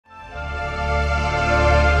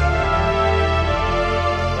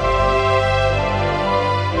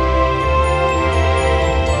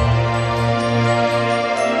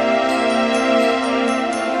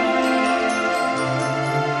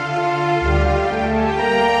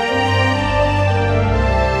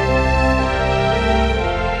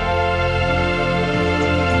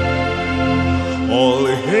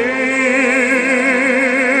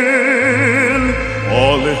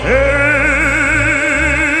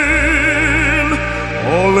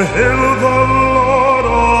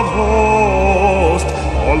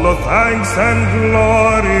thanks and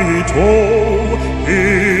glory to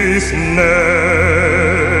his name.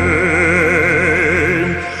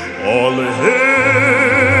 All hail,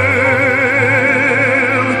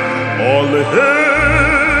 all hail,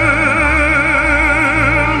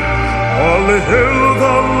 all hail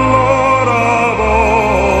the Lord of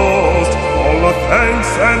hosts. All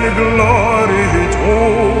thanks and glory to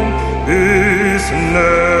his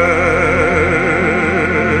name.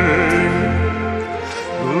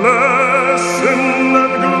 Blessing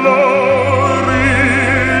and glory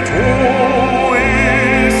to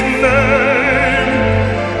his name.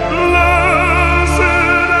 Blessing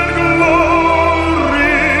and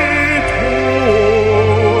glory to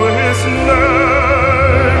his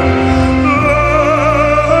name.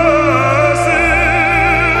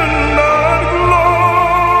 Blessing and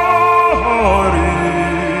glory.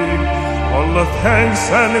 All thanks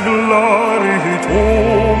and glory to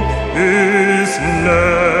his name.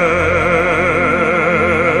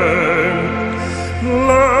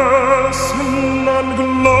 Blessing and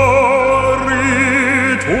glory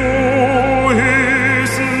to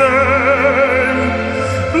his name.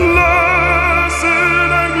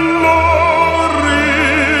 Blessing and glory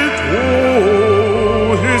to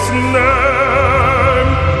his name.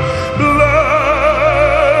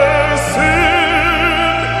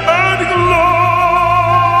 Blessing and glory.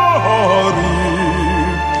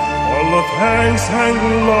 All thanks and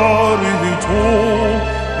glory to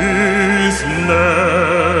his name.